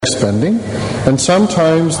spending, and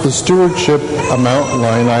sometimes the stewardship amount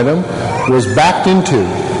line item was backed into,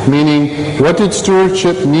 meaning what did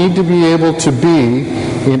stewardship need to be able to be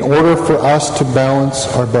in order for us to balance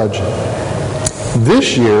our budget.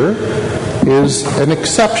 This year is an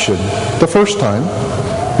exception, the first time,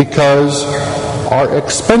 because our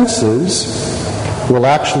expenses will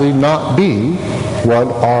actually not be what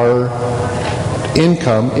our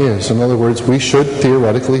income is. In other words, we should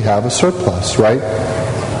theoretically have a surplus, right?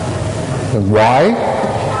 And why?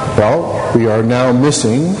 Well, we are now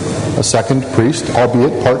missing a second priest,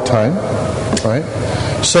 albeit part-time, right?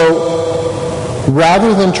 So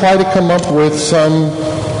rather than try to come up with some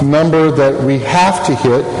number that we have to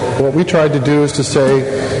hit, what we tried to do is to say,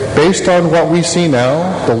 based on what we see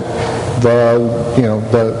now,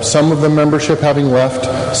 some of the membership having left,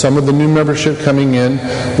 some of the new membership coming in,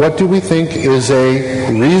 what do we think is a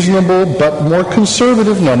reasonable but more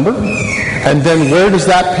conservative number? And then where does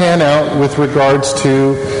that pan out with regards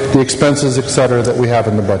to the expenses, etc., that we have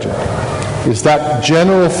in the budget? Is that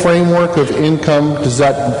general framework of income, does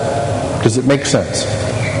it make sense?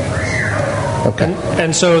 Okay.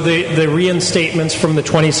 And so the reinstatements from the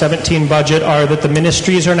 2017 budget are that the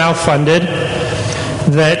ministries are now funded,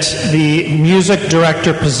 that the music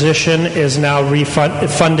director position is now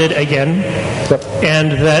funded again, yep,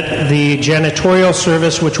 and that the janitorial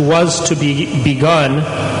service, which was to be begun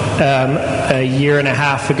a year and a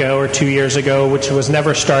half ago or 2 years ago, which was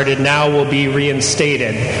never started, now will be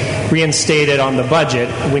reinstated on the budget.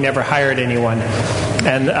 We never hired anyone.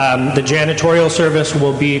 And the janitorial service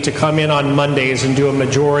will be to come in on Mondays and do a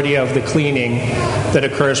majority of the cleaning that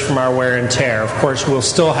occurs from our wear and tear. Of course, we'll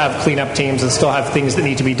still have cleanup teams and still have things that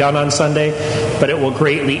need to be done on Sunday, but it will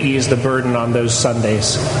greatly ease the burden on those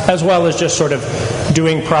Sundays, as well as just sort of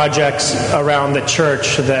doing projects around the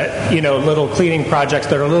church that, little cleaning projects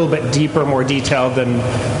that are a little bit deeper, more detailed than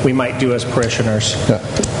we might do as parishioners. Yeah.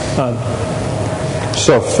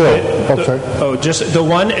 So, Phil, just the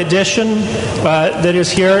one addition that is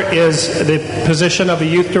here is the position of a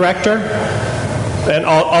youth director. And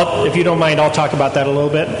I'll, if you don't mind, I'll talk about that a little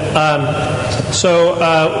bit. So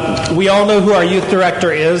we all know who our youth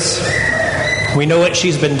director is. We know what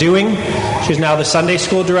she's been doing. She's now the Sunday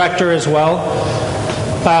school director as well.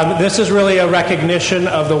 This is really a recognition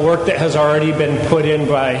of the work that has already been put in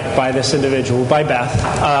by this individual, by Beth.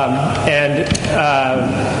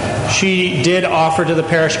 She did offer to the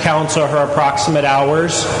parish council her approximate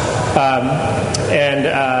hours. Her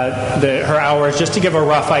hours, just to give a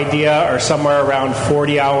rough idea, are somewhere around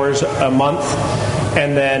 40 hours a month.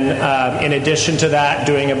 And then in addition to that,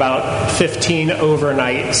 doing about 15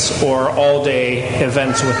 overnights or all-day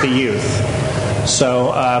events with the youth.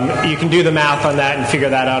 So you can do the math on that and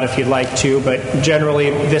figure that out if you'd like to. But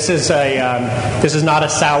generally, this is not a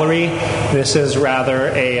salary. This is rather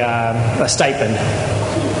a stipend.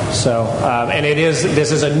 So,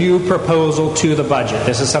 this is a new proposal to the budget.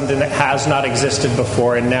 This is something that has not existed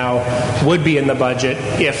before and now would be in the budget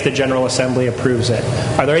if the General Assembly approves it.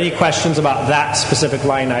 Are there any questions about that specific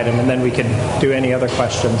line item? And then we could do any other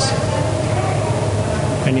questions.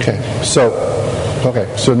 Okay,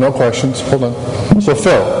 so no questions. Hold on. So,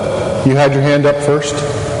 Phil, you had your hand up first.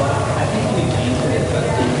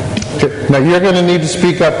 Okay. Now, you're going to need to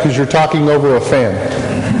speak up because you're talking over a fan.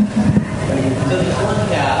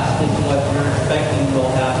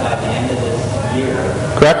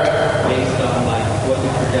 Correct? Based on what you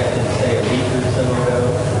projected, say, a week or so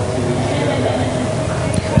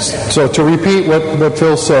ago. So to repeat what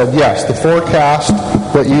Phil said, yes, the forecast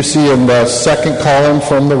that you see in the second column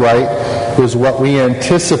from the right is what we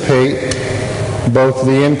anticipate both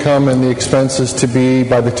the income and the expenses to be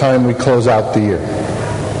by the time we close out the year.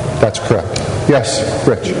 That's correct. Yes,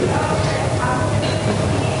 Rich.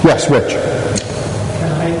 Yes, Rich.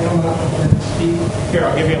 Can I come up and speak? Here,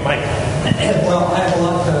 I'll give you a mic. Well, I have a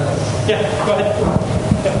lot to... Yeah, go ahead.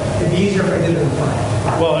 It'd be easier if I did it in front.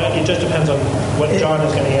 Well, it just depends on what John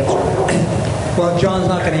is going to answer. Well, John's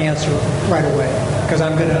not going to answer right away because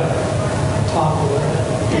I'm going to talk a little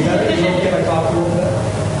bit. Is that okay if I talk a little bit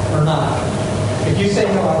or not? If you say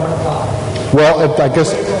no, I won't talk. Well, I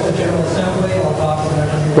guess... Wait till the General Assembly, I'll talk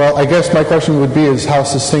whenever. Well, I guess my question would be is how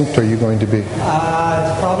succinct are you going to be?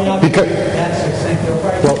 It's probably not going to be that succinct. It'll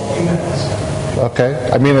probably take a few minutes. Okay.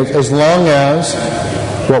 I mean, as long as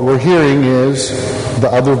what we're hearing is the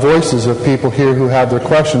other voices of people here who have their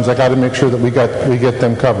questions, I got to make sure that we get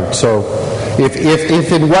them covered. So,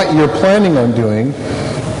 if in what you're planning on doing,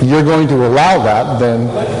 you're going to allow that, then.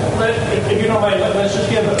 If you don't mind, let's just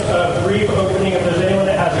give a brief opening. If there's anyone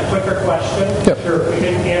that has a quicker question, yep. Sure, we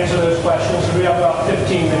can answer those questions. We have about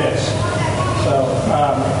 15 minutes. So,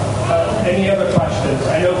 any other questions?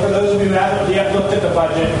 I know for you have looked at the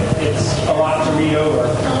budget. It's a lot to read over.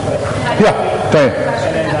 Yeah, Diane.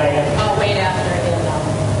 And then Diane. I'll wait after it.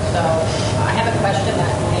 So I have a question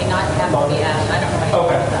that may not have to be asked. I don't know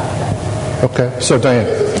anything about that. Okay, so Diane.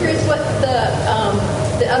 I'm just curious what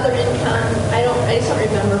the other income. I just don't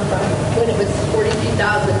remember from when it was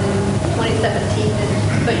 43,000 in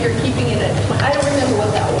 2017, but you're keeping it at. I don't remember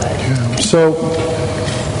what that was.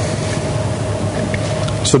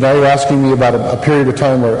 So now you're asking me about a period of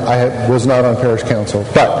time where I was not on parish council.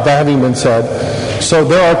 But that having been said, so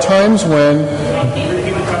there are times when.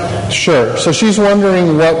 Sure. So she's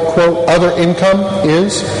wondering what, quote, other income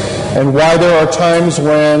is, and why there are times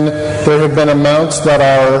when there have been amounts that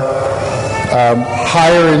are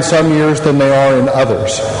higher in some years than they are in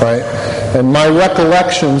others, right? And my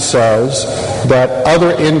recollection says that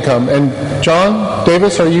other income, and John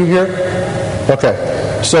Davis, are you here? Okay.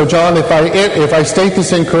 So John, if I state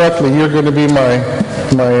this incorrectly, you're going to be my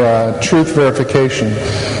truth verification.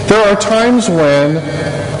 There are times when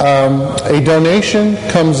a donation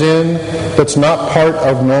comes in that's not part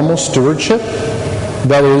of normal stewardship,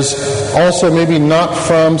 that is also maybe not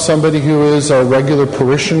from somebody who is a regular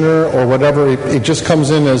parishioner or whatever. It just comes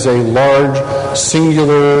in as a large,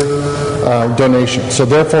 singular donation. So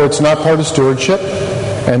therefore it's not part of stewardship,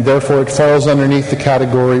 and therefore it falls underneath the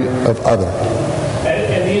category of other.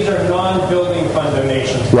 And these are non-building fund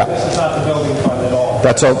donations. Yeah. This is not the building fund at all.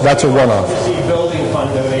 That's a one-off. We receive building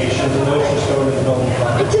fund donations, and those just go to the building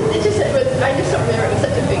fund. I just don't remember. It was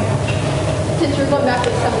such a big. Since you're going back to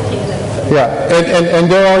 17 minutes. Yeah, and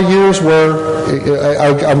there are years where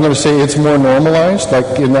I'm going to say it's more normalized,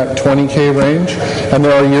 like in that 20K range, and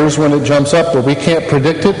there are years when it jumps up, but we can't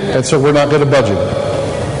predict it, and so we're not going to budget it.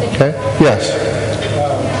 Okay? Yes.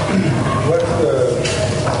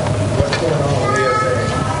 What's going on with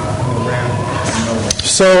ESA?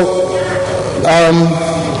 So,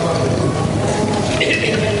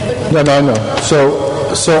 no, I know.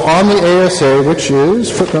 So on the ASA, which is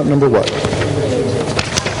footnote number what?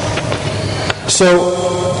 So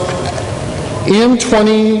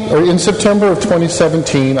in September of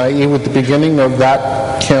 2017, i.e. with the beginning of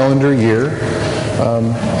that calendar year,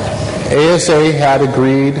 ASA had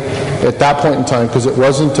agreed at that point in time, because it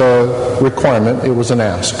wasn't a requirement, it was an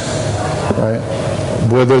ask, right?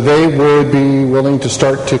 Whether they would be willing to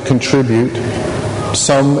start to contribute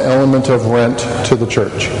some element of rent to the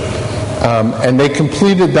church. And they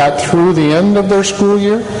completed that through the end of their school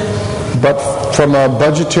year, but from a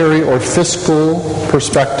budgetary or fiscal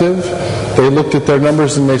perspective, they looked at their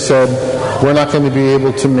numbers and they said, we're not going to be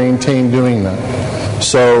able to maintain doing that.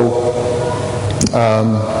 So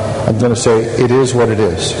I'm going to say it is what it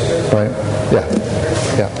is, right? Yeah.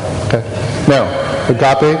 Okay. Now,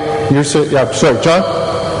 Agape, you're saying, yeah, sorry, John? I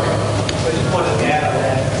just wanted to add on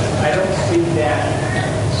that. I don't see that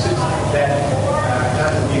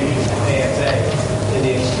contribution to ASA in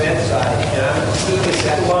the expense side. And I'm assuming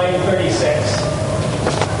that Line 36.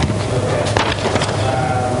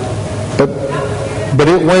 But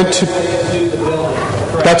it went to...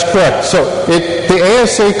 That's correct. So the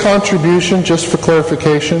ASA contribution, just for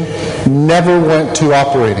clarification, never went to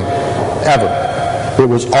operating, ever. It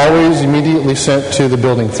was always immediately sent to the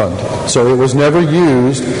building fund. So it was never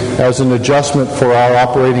used as an adjustment for our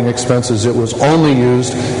operating expenses. It was only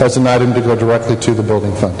used as an item to go directly to the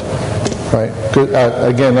building fund. Right?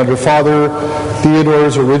 Again, under Father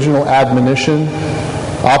Theodore's original admonition,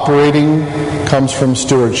 operating comes from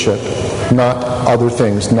stewardship, not other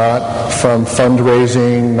things, not from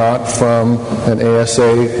fundraising, not from an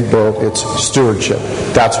ASA bill. It's stewardship.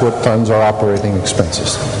 That's what funds our operating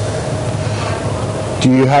expenses. Do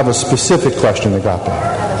you have a specific question, Agape? I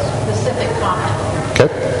have a specific comment. Okay.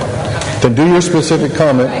 Then do your specific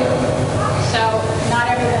comment. Right. So not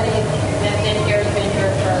everybody that's in here has been here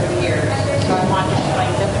for years. So I want to explain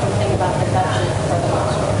just something about the budget for the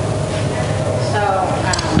bookstore. So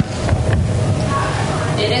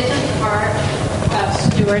it isn't part of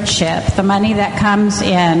stewardship. The money that comes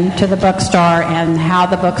in to the bookstore and how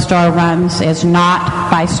the bookstore runs is not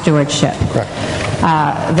by stewardship. Correct.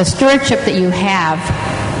 The stewardship that you have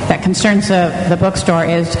that concerns the bookstore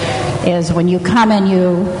is when you come and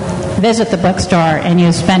you visit the bookstore and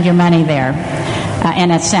you spend your money there.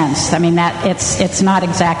 In a sense, I mean that it's not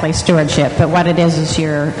exactly stewardship, but what it is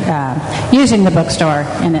you're using the bookstore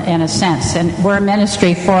in a sense, and we're a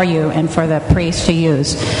ministry for you and for the priest to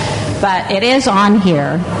use. But it is on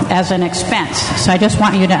here as an expense. So I just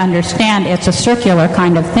want you to understand it's a circular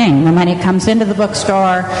kind of thing. The money comes into the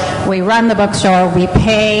bookstore, we run the bookstore, we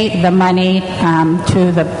pay the money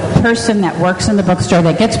to the person that works in the bookstore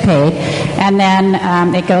that gets paid, and then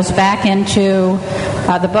it goes back into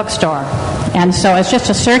the bookstore. And so it's just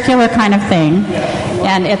a circular kind of thing.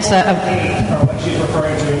 And it's what she's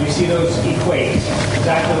referring to, and you see those equate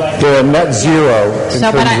exactly like they're net zero.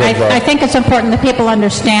 But I think it's important that people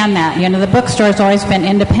understand that. You know, the bookstore has always been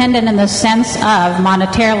independent in the sense of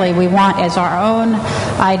monetarily we want as our own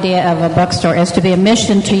idea of a bookstore is to be a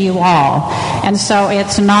mission to you all. And so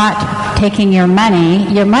it's not taking your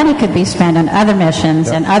money. Your money could be spent on other missions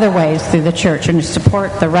and other ways through the church and to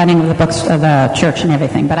support the running of the books of the church and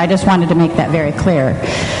everything. But I just wanted to make that very clear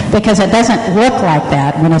because it doesn't look like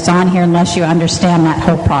that when it's on here unless you understand that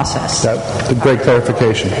whole process. That's a great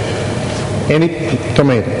clarification. Any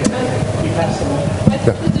tomato? What's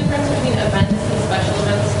the difference between events and special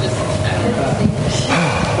events? Just I don't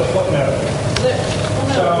know. the footnote.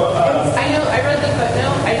 I know I read the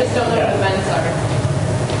footnote. I just don't know what events are.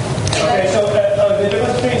 Okay, so the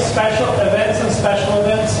difference between special events and special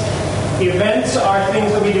events. Events are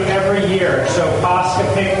things that we do every year. So Pascha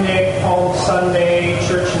picnic, Palm Sunday,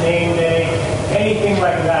 church name day, anything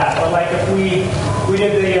like that. Or like if we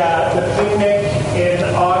did the picnic in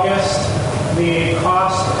August, the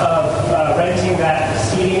cost of renting that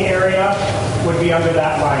seating area would be under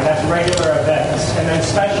that line. That's regular events. And then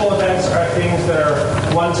special events are things that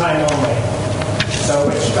are one time only. So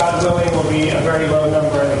which, God willing, will be a very low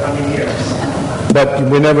number in the coming years.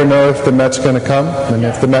 But we never know if the Met's going to come, and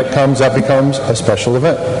if the Met comes, that becomes a special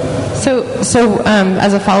event. So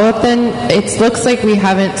as a follow-up then, it looks like we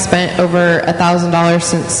haven't spent over $1,000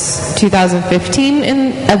 since 2015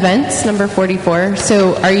 in events, number 44.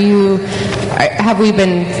 So have we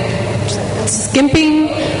been skimping,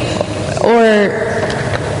 or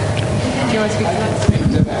do you want to speak to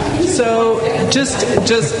that? So I'm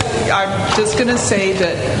just going to say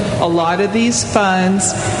that a lot of these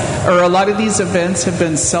funds or a lot of these events have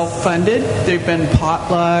been self-funded. They've been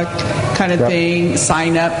potluck kind of thing,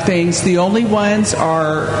 sign-up things. The only ones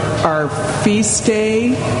are Feast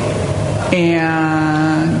Day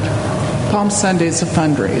and Palm Sunday is a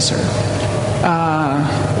fundraiser.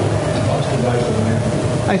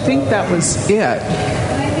 I think that was it.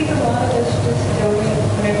 And I think a lot of us just donate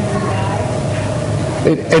whenever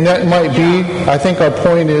we die. And that might be, I think our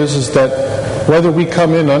point is that whether we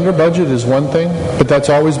come in under budget is one thing, but that's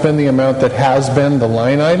always been the amount that has been the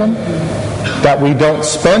line item. That we don't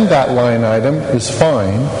spend that line item is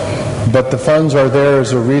fine, but the funds are there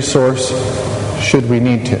as a resource should we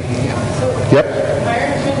need to. Yep. My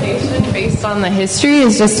recommendation, based on the history,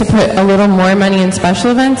 is just to put a little more money in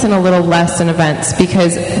special events and a little less in events,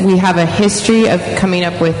 because we have a history of coming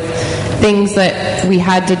up with things that we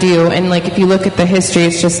had to do, and like if you look at the history,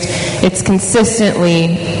 it's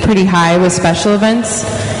consistently pretty high with special events,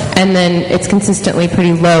 and then it's consistently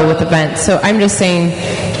pretty low with events. So I'm just saying,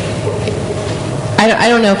 I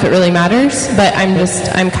don't know if it really matters, but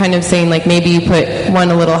I'm kind of saying like maybe you put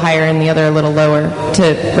one a little higher and the other a little lower to.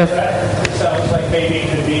 That sounds like maybe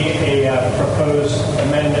it could be a proposed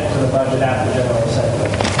amendment to the budget after General Assembly.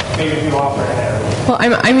 Maybe if you offer it there. Well,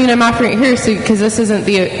 I'm offering it here, so because this isn't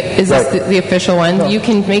this the official one? No. You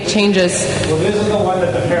can make changes. Well, this is the one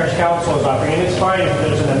that the parish council is offering, and it's fine if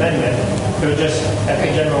there's an amendment. It just at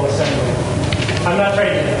the General Assembly. I'm not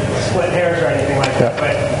trying to split hairs or anything like that,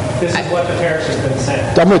 but this is what the parish has been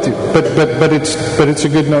sent. I'm with you, but it's a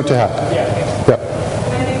good note to have. Yeah.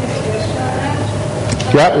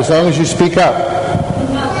 Yeah, as long as you speak up.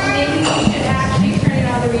 Well, maybe we should actually turn it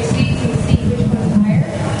on the receipts and see which one's higher.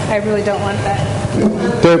 I really don't want that. I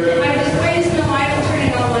just know I don't turn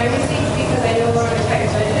it on my receipts because I know we're on a tight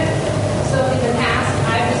budget. So in the past,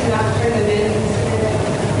 I've just not turned them in and submitted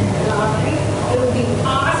an offering. It would be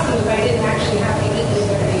awesome if I didn't actually have to eat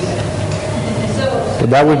this every year. So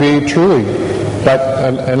That would be truly,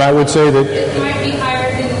 and I would say that. It might be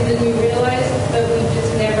higher than we realize, but we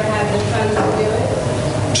just never had the funds to do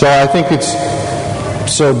it. So I think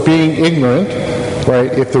so being ignorant,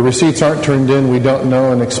 right? If the receipts aren't turned in, we don't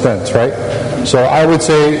know an expense, right? So I would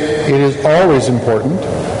say it is always important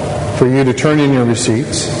for you to turn in your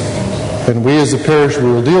receipts, and we as a parish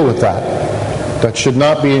will deal with that. That should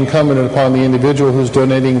not be incumbent upon the individual who's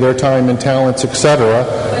donating their time and talents, etc.,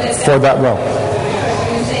 for that realm.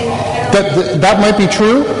 That might be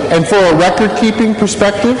true, and for a record-keeping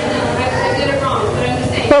perspective. I did it wrong, but I'm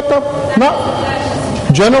just saying. No.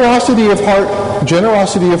 Generosity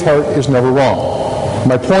of heart is never wrong.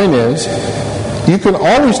 My point is, you can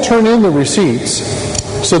always turn in the receipts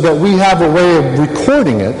so that we have a way of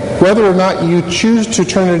recording it. Whether or not you choose to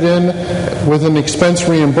turn it in with an expense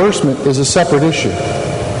reimbursement is a separate issue.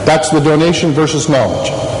 That's the donation versus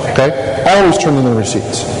knowledge. Okay? I always turn in the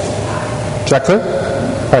receipts. Is that clear?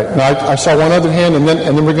 All right. Now I saw one other hand, and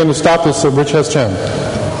then we're going to stop this so Rich has 10.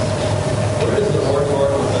 Where does the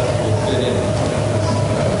Orthodox fit in?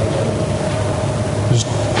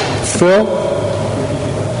 Phil,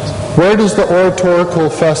 where does the Oratorical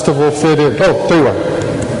Festival fit in? Oh, there you are. It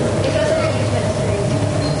goes under youth ministry.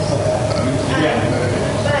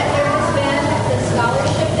 But there has been the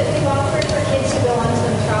scholarship that we've offered for kids to go on to the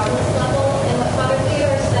metropolis level. And what Father Theo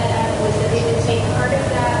said was that they would take part of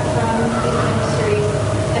that from youth ministry,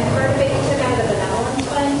 and part of it we took out of the benevolence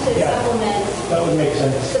fund to supplement. That would make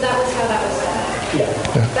sense. So that was how that was set up. Yeah.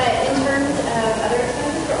 But in terms of other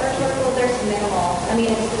expenses for Oratorical, there's minimal. I mean,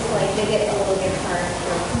 it's just like they get a little gift card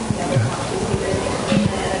for, the speakers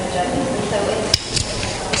and the judges. And so it's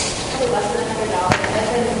probably less than $100.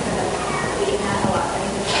 I've been kind of beating that a lot. I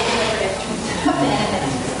mean, it's never gets stuff in.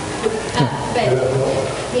 But,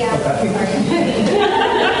 yeah, sorry. I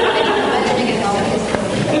think it's all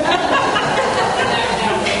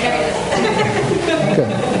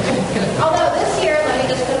Although this year, let me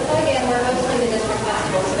just put a plug in, we're hosting the district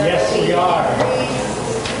festival. So Yes, we are.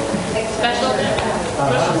 Special event.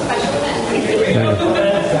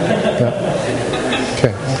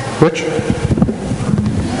 Okay. Rich?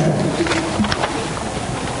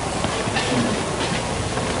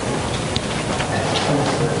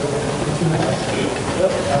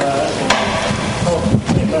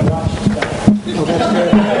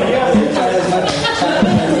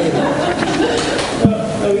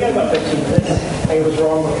 We got about 15 minutes. I was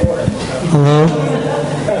wrong before. Hello?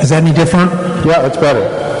 Is that any different? Yeah, that's better.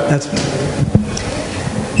 That's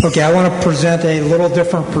okay. I want to present a little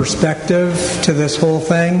different perspective to this whole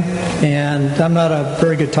thing, and I'm not a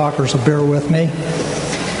very good talker, so bear with me.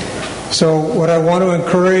 So what I want to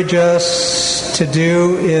encourage us to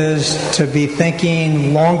do is to be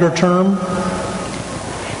thinking longer term,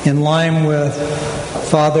 in line with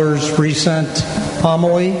Father's recent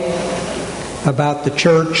homily about the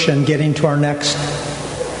church and getting to our next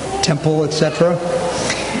temple, etc.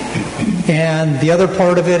 And the other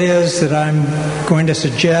part of it is that I'm going to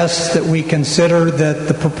suggest that we consider that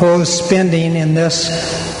the proposed spending in this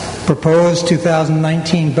proposed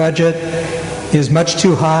 2019 budget is much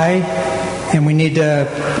too high, and we need to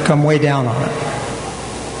come way down on it.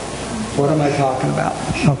 What am I talking about?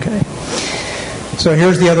 Okay. So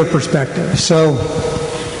here's the other perspective. So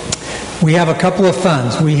we have a couple of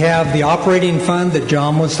funds. We have the operating fund that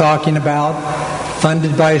John was talking about,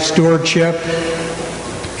 funded by stewardship,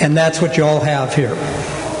 and that's what you all have here.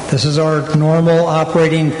 This is our normal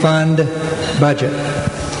operating fund budget.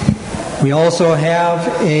 We also have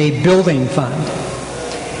a building fund.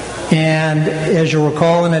 And as you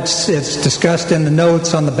recall, and it's discussed in the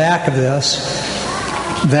notes on the back of this,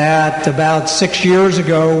 that about 6 years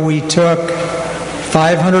ago we took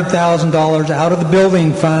 $500,000 out of the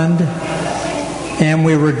building fund and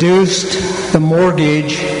we reduced the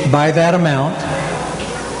mortgage by that amount,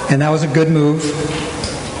 and that was a good move.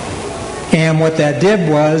 And what that did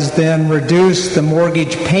was then reduce the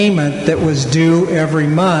mortgage payment that was due every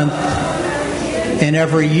month and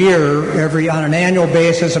every year, on an annual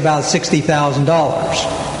basis, about $60,000.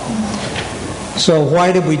 So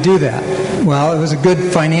why did we do that? Well, it was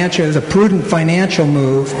a prudent financial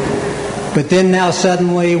move. But then now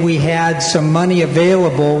suddenly we had some money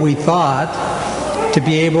available, we thought, to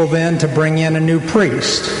be able then to bring in a new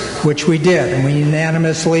priest, which we did, and we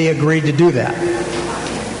unanimously agreed to do that.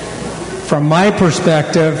 From my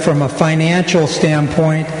perspective, from a financial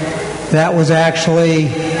standpoint, that was actually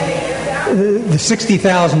the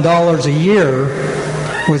 $60,000 a year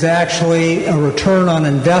was actually a return on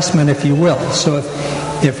investment, if you will. So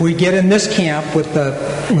if we get in this camp with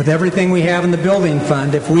everything we have in the building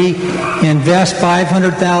fund, if we invest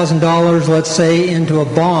 $500,000, let's say, into a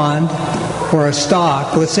bond or a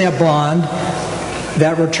stock, let's say a bond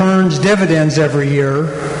that returns dividends every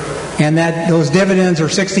year, and that those dividends are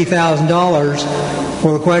 $60,000,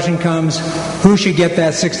 well, the question comes, who should get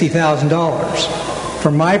that $60,000?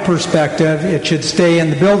 From my perspective, it should stay in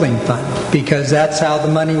the building fund, because that's how the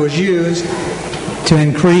money was used to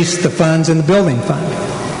increase the funds in the building fund.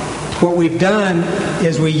 What we've done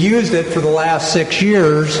is we used it for the last 6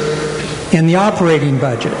 years in the operating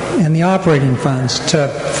budget, in the operating funds, to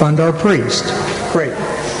fund our priest. Great.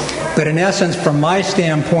 But in essence, from my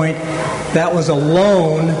standpoint, that was a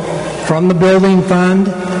loan from the building fund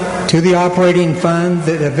to the operating fund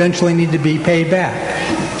that eventually needed to be paid back.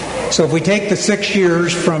 So if we take the 6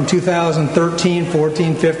 years from 2013,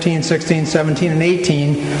 14, 15, 16, 17, and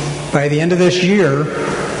 18, by the end of this year,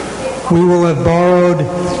 we will have borrowed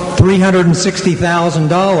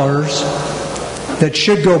 $360,000 that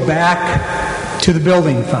should go back to the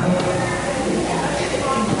building fund.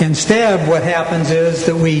 Instead, what happens is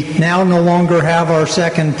that we now no longer have our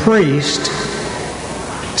second priest.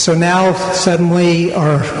 So now suddenly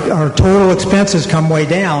our total expenses come way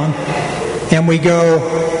down, and we go,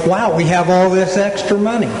 wow, we have all this extra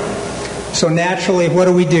money. So naturally, what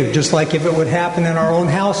do? Just like if it would happen in our own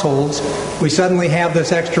households, we suddenly have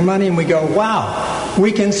this extra money and we go, wow,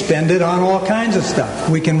 we can spend it on all kinds of stuff.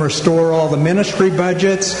 We can restore all the ministry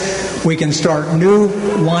budgets. We can start new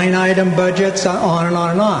line item budgets, on and on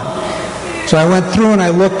and on. So I went through and I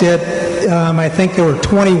looked at, I think there were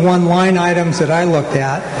 21 line items that I looked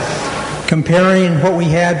at, comparing what we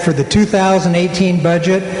had for the 2018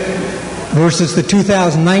 budget versus the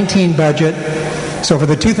 2019 budget. So for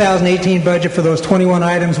the 2018 budget, for those 21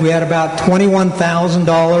 items, we had about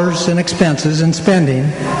 $21,000 in expenses and spending.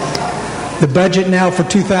 The budget now for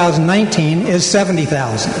 2019 is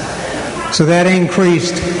 $70,000. So that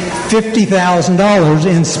increased $50,000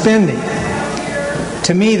 in spending.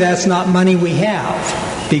 To me, that's not money we have,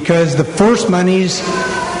 because the first monies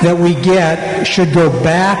that we get should go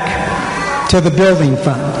back to the building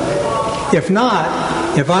fund. If not,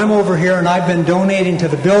 if I'm over here and I've been donating to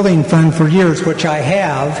the building fund for years, which I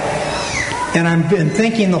have, and I've been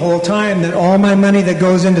thinking the whole time that all my money that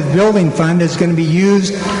goes into the building fund is going to be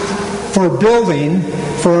used for building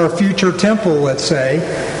for a future temple, let's say,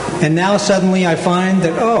 and now suddenly I find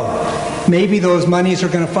that, maybe those monies are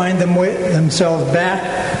going to find themselves back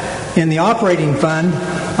in the operating fund,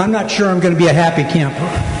 I'm not sure I'm going to be a happy camper.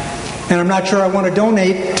 And I'm not sure I want to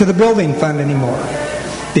donate to the building fund anymore,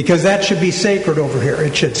 because that should be sacred over here.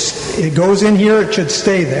 It goes in here, it should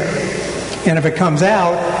stay there. And if it comes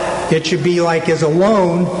out, it should be like as a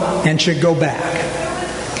loan and should go back.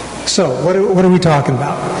 So what are we talking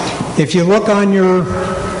about? If you look on your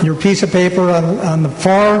piece of paper on the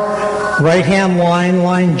far right-hand line,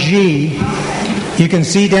 line G, you can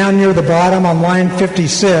see down near the bottom on line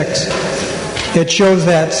 56, it shows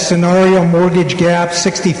that scenario mortgage gap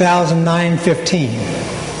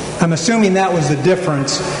 $60,915. I'm assuming that was the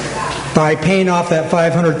difference by paying off that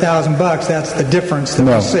 $500,000. That's the difference that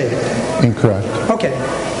we saved. Incorrect. Okay.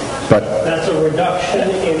 But that's a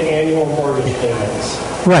reduction in annual mortgage payments.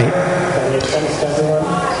 Right. That makes sense to everyone.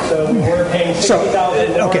 So we were paying $60,000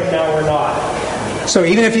 more, okay. Now we're not. So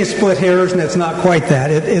even if you split hairs and it's not quite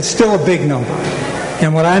that, it's still a big number.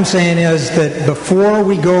 And what I'm saying is that before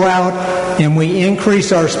we go out and we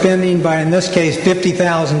increase our spending by, in this case,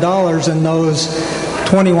 $50,000 in those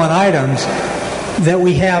 21 items, that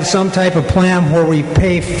we have some type of plan where we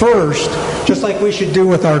pay first, just like we should do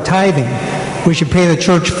with our tithing. We should pay the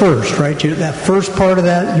church first, right? That first part of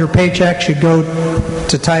that, your paycheck should go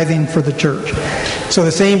to tithing for the church. So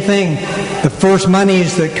the same thing, the first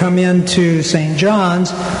monies that come into St.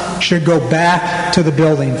 John's should go back to the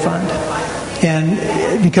building fund. And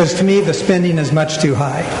because to me, the spending is much too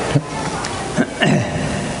high.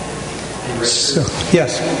 So,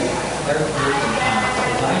 yes.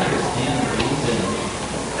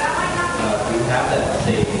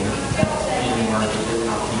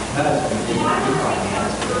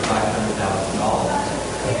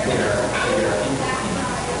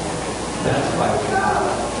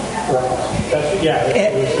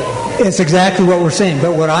 It's exactly what we're saying.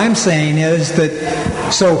 But what I'm saying is that,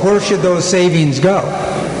 so where should those savings go?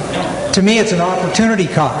 To me, it's an opportunity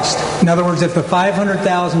cost. In other words, if the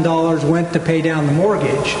 $500,000 went to pay down the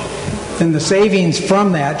mortgage, then the savings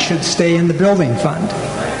from that should stay in the building fund.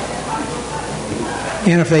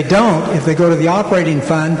 And if they don't, if they go to the operating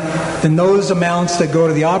fund, then those amounts that go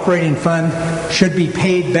to the operating fund should be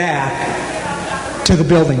paid back to the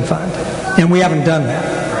building fund. And we haven't done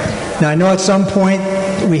that. Now, I know at some point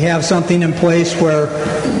we have something in place where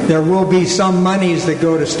there will be some monies that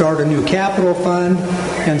go to start a new capital fund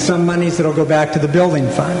and some monies that will go back to the building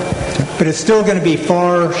fund. But it's still going to be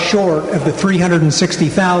far short of the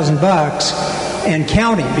 $360,000 and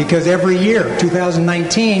counting, because every year,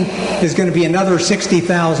 2019, is going to be another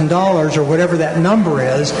 $60,000 or whatever that number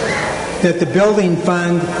is that the building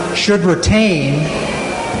fund should retain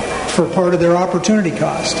for part of their opportunity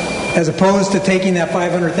cost, as opposed to taking that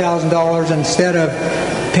 $500,000 instead of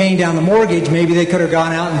paying down the mortgage. Maybe they could have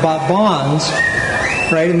gone out and bought bonds,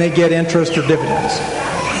 right, and they get interest or dividends.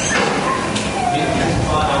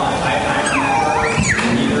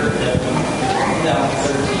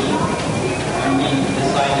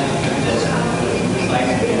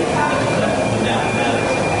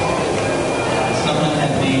 Someone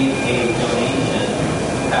had made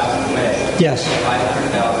Yes.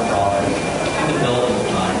 $500,000 to the building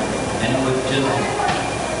fund, and it would have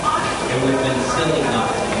been silly not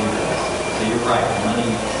to do this. So you're right, money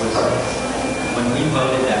was, when we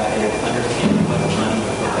voted that, they understood what money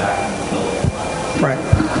would go back in the building fund.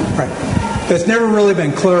 Right. It's never really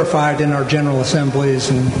been clarified in our general assemblies,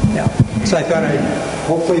 and so I thought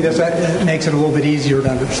hopefully this makes it a little bit easier to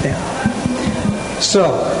understand.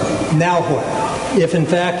 So, now what? If in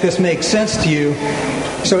fact this makes sense to you,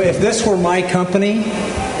 so if this were my company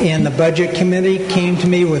and the budget committee came to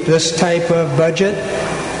me with this type of budget,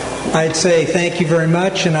 I'd say thank you very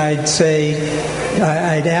much, and I'd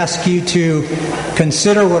ask you to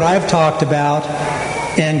consider what I've talked about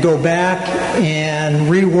and go back and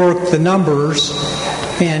rework the numbers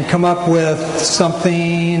and come up with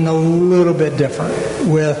something a little bit different,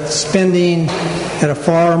 with spending at a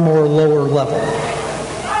far more lower level.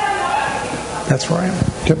 That's where I am.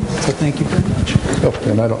 Yep. So thank you very much. Oh,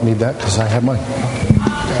 and I don't need that because I have mine.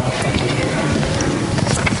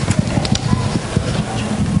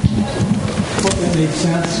 Hope that makes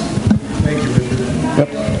sense. Thank you, Richard. Yep.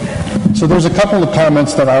 So there's a couple of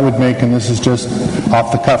comments that I would make, and this is just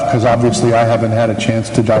off the cuff because obviously I haven't had a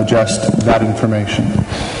chance to digest that information.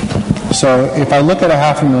 So if I look at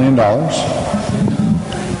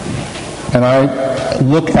 $500,000 and I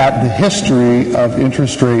look at the history of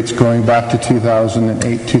interest rates going back to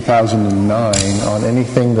 2008, 2009 on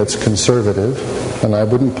anything that's conservative, and I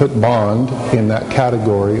wouldn't put bond in that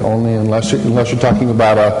category only unless you're talking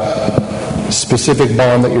about a specific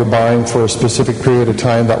bond that you're buying for a specific period of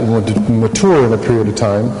time that will mature in a period of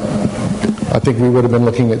time, I think we would have been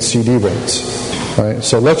looking at CD rates. Right?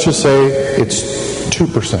 So let's just say it's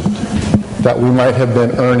 2% that we might have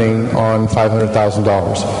been earning on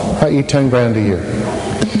 $500,000, i.e. $10,000 a year.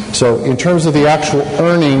 So in terms of the actual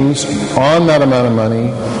earnings on that amount of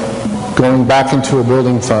money going back into a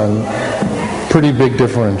building fund, pretty big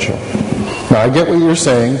differential. Now I get what you're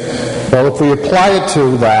saying. Well, if we apply it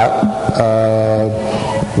to that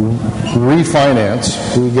refinance,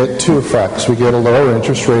 we get two effects. We get a lower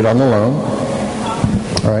interest rate on the loan,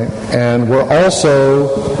 right? And we're also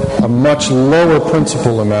a much lower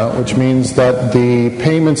principal amount, which means that the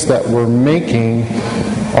payments that we're making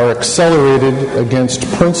are accelerated against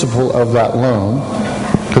principal of that loan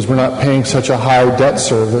because we're not paying such a high debt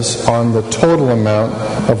service on the total amount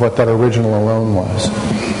of what that original loan was.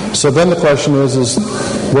 So then the question is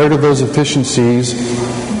where do those efficiencies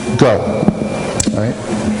go? Right?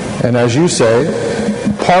 And as you say,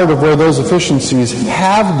 part of where those efficiencies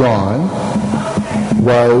have gone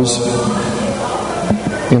was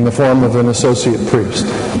in the form of an associate priest.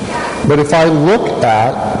 But if I look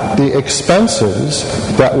at the expenses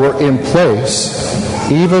that were in place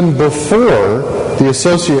even before the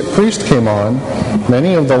associate priest came on,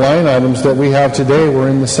 many of the line items that we have today were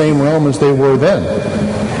in the same realm as they were then.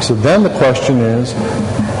 So then the question is,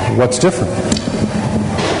 what's different?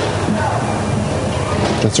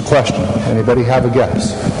 That's a question. Anybody have a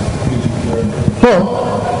guess?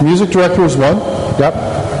 Well, music director is one. Yep.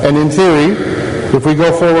 And in theory, if we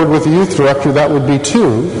go forward with the youth director, that would be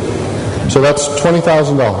 2. So that's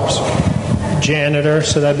 $20,000. Janitor,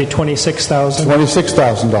 so that'd be $26,000.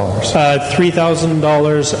 $26,000.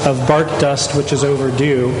 $3,000 of bark dust, which is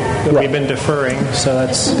overdue, that we've been deferring. So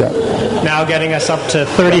that's now getting us up to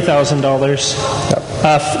 $30,000.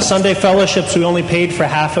 Sunday fellowships, we only paid for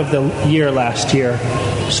half of the year last year.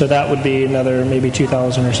 So that would be another maybe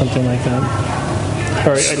 $2,000 or something like that.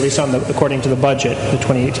 Or at least according to the budget, the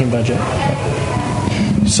 2018 budget.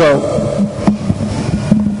 So,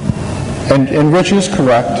 and Rich is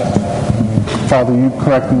correct. Father, you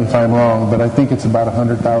correct me if I'm wrong, but I think it's about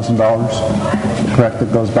 $100,000, correct,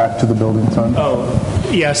 that goes back to the building fund? Oh,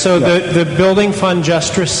 yeah, so the building fund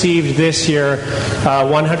just received this year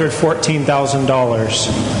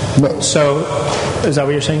 $114,000. No. So, is that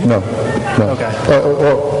what you're saying? No. Okay.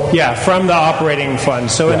 Yeah, from the operating fund.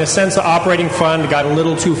 So in a sense, the operating fund got a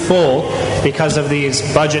little too full because of these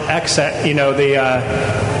budget excess,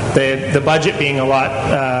 the budget being a lot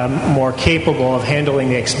more capable of handling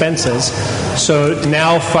the expenses. So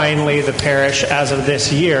now finally the parish, as of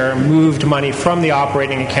this year, moved money from the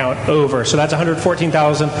operating account over. So that's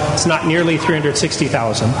 $114,000. It's not nearly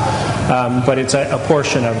 $360,000, but it's a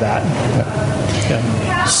portion of that. Yeah.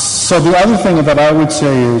 So the other thing that I would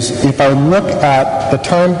say is, if I look at the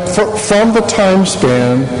time, from the time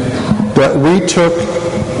span that we took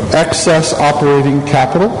excess operating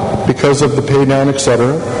capital because of the pay down,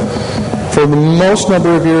 etc., for the most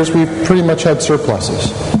number of years we've pretty much had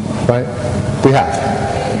surpluses, right? We have.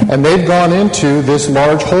 And they've gone into this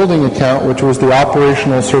large holding account, which was the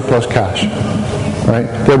operational surplus cash, right?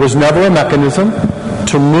 There was never a mechanism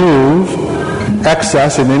to move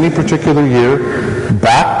excess in any particular year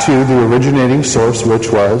back to the originating source, which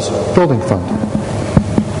was building fund.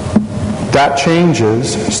 That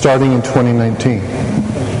changes starting in 2019.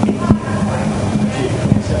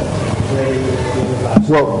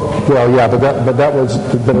 Well, yeah, but that was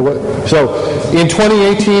so. In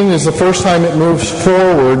 2018 is the first time it moves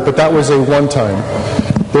forward, but that was a one-time.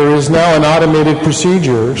 There is now an automated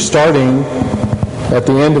procedure starting at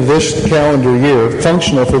the end of this calendar year,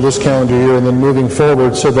 functional for this calendar year, and then moving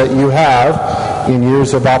forward, so that you have, in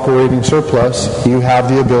years of operating surplus, you have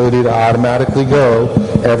the ability to automatically go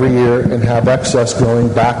every year and have excess going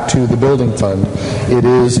back to the building fund. It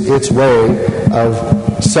is its way of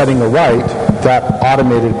setting right that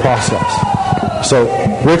automated process. So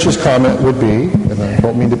Rich's comment would be, and I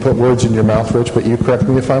don't mean to put words in your mouth, Rich, but you correct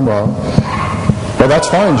me if I'm wrong. Well, that's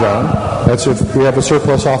fine, John. That's if we have a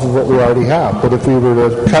surplus off of what we already have. But if we were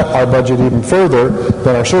to cut our budget even further,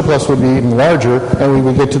 then our surplus would be even larger, and we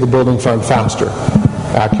would get to the building fund faster.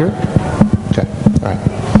 Accurate? Okay. All right.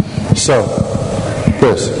 So,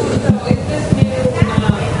 Liz. So is this new, the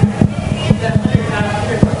 100,000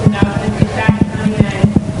 or 2,000, is that coming and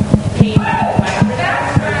paying back the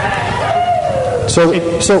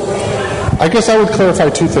 500,000? So I guess I would clarify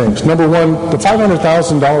two things. Number one, the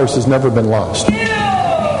 $500,000 has never been lost.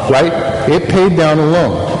 Right? It paid down a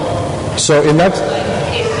loan. So in that...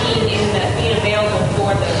 being available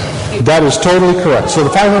for the... That is totally correct. So the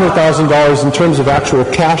 $500,000 in terms of actual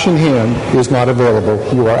cash in hand is not available.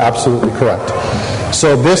 You are absolutely correct.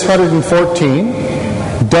 So this 114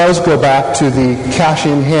 does go back to the cash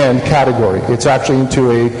in hand category. It's actually into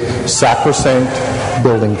a sacrosanct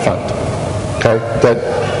building fund. Okay?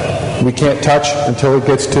 That we can't touch until it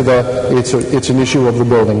gets to the... It's an issue of the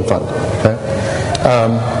building fund. Okay?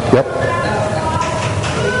 Yep.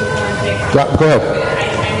 Yeah, go ahead. I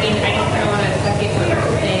mean, I just want to second what you're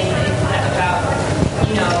saying about,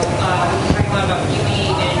 talking about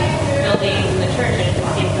beauty and building the church, and it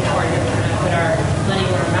seems important to kind of put our money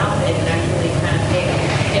where our mouth is and actually kind of pay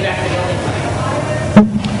back the building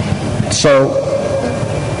fund. So,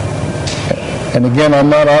 and again, I'm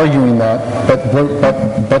not arguing that,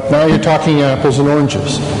 but now you're talking apples and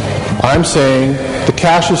oranges. I'm saying the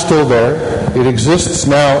cash is still there. It exists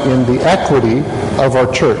now in the equity of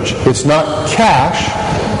our church. It's not cash,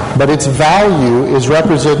 but its value is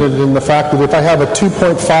represented in the fact that if I have a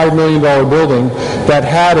 $2.5 million building that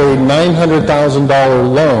had a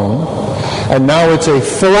 $900,000 loan, and now it's a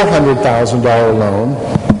 $400,000 loan,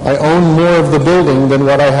 I own more of the building than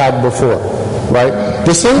what I had before, right?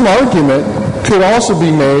 The same argument could also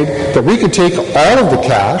be made that we could take all of the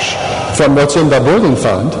cash from what's in the building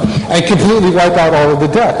fund and completely wipe out all of the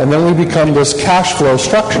debt, and then we become this cash flow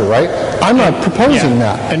structure, right? I'm not proposing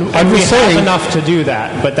that. And I'm we just saying have enough to do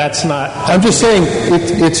that, but that's not. I'm just saying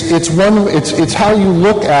it's how you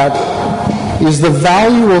look at, is the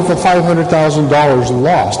value of the $500,000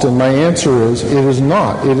 lost? And my answer is it is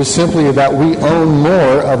not. It is simply that we own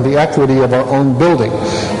more of the equity of our own building.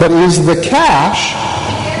 But is the cash,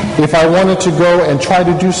 if I wanted to go and try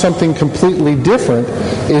to do something completely different,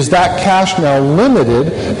 is that cash now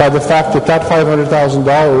limited by the fact that that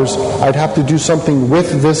 $500,000, I'd have to do something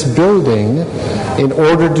with this building in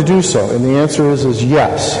order to do so? And the answer is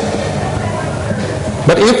yes.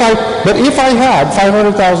 But if I had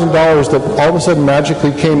 $500,000 that all of a sudden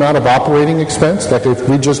magically came out of operating expense, like if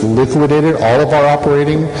we just liquidated all of our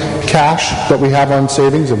operating cash that we have on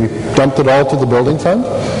savings and we dumped it all to the building fund,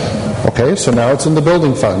 okay, so now it's in the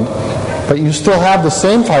building fund, but you still have the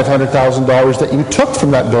same $500,000 that you took from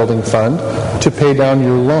that building fund to pay down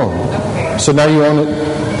your loan. Okay. So now you own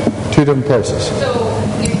it two different places. So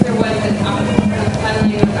if there was an opportunity,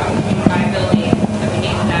 suddenly there was an opportunity to buy a building that we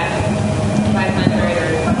named that 500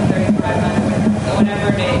 or 3,500, so whatever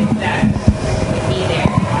it is that would be there.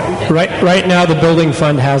 Right now, the building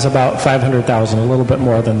fund has about $500,000, a little bit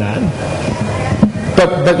more than that.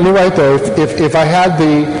 But you're right though, if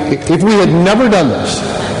we had never done this,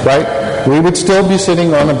 right, we would still be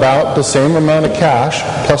sitting on about the same amount of cash,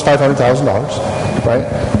 plus $500,000, right,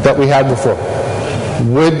 that we had before.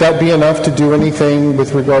 Would that be enough to do anything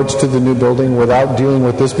with regards to the new building without dealing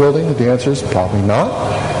with this building? The answer is probably not.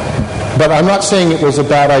 But I'm not saying it was a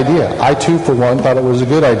bad idea. I too, for one, thought it was a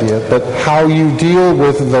good idea. But how you deal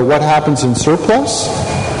with what happens in surplus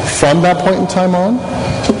from that point in time on,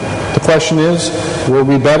 the question is, were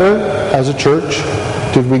we better as a church?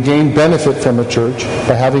 Did we gain benefit from a church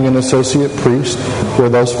by having an associate priest where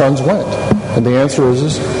those funds went? And the answer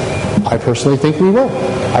is I personally think we will.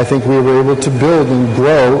 I think we were able to build and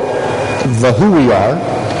grow the who we are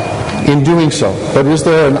in doing so. But is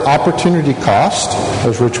there an opportunity cost,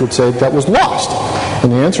 as Rich would say, that was lost?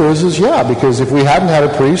 And the answer is yeah, because if we hadn't had a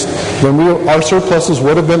priest, then our surpluses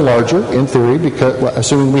would have been larger, in theory, because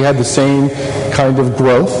assuming we had the same kind of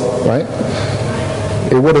growth, right?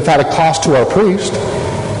 It would have had a cost to our priest,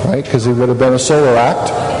 right? Because it would have been a solar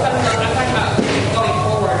act.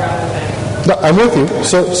 No, I'm with you.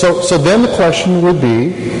 So then the question would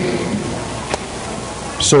be,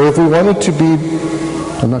 so if we wanted to be,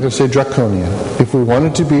 I'm not going to say draconian, if we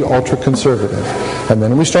wanted to be ultra-conservative, and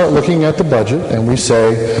then we start looking at the budget and we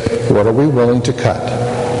say, what are we willing to cut?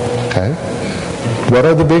 Okay? What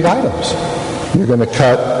are the big items? You're going to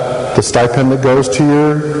cut the stipend that goes to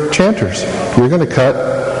your chanters. You're going to cut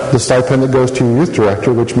the stipend that goes to your youth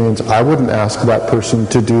director, which means I wouldn't ask that person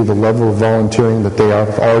to do the level of volunteering that they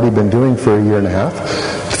have already been doing for a year and a half.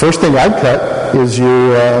 The first thing I'd cut is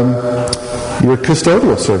your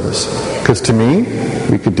custodial service, because to me,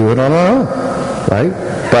 we could do it on our own, right?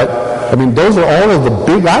 But I mean, those are all of the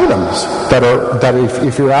big items that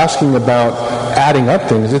if you're asking about adding up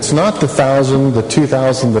things, it's not the 1,000, the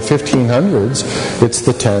 2,000, the 1,500s. It's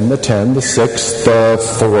the 10, the 6, the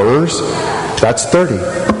 4s. That's 30,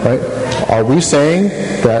 right? Are we saying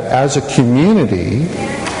that as a community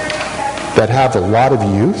that have a lot of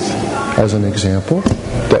youth, as an example,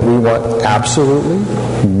 that we want absolutely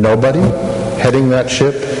nobody heading that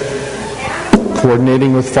ship,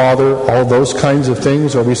 coordinating with Father, all those kinds of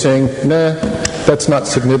things? Are we saying, nah, that's not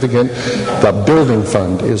significant? The building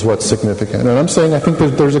fund is what's significant. And I'm saying I think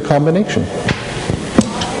there's a combination.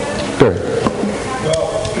 Barry.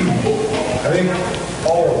 Well, I think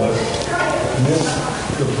all of us miss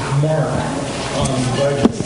the mark on budget.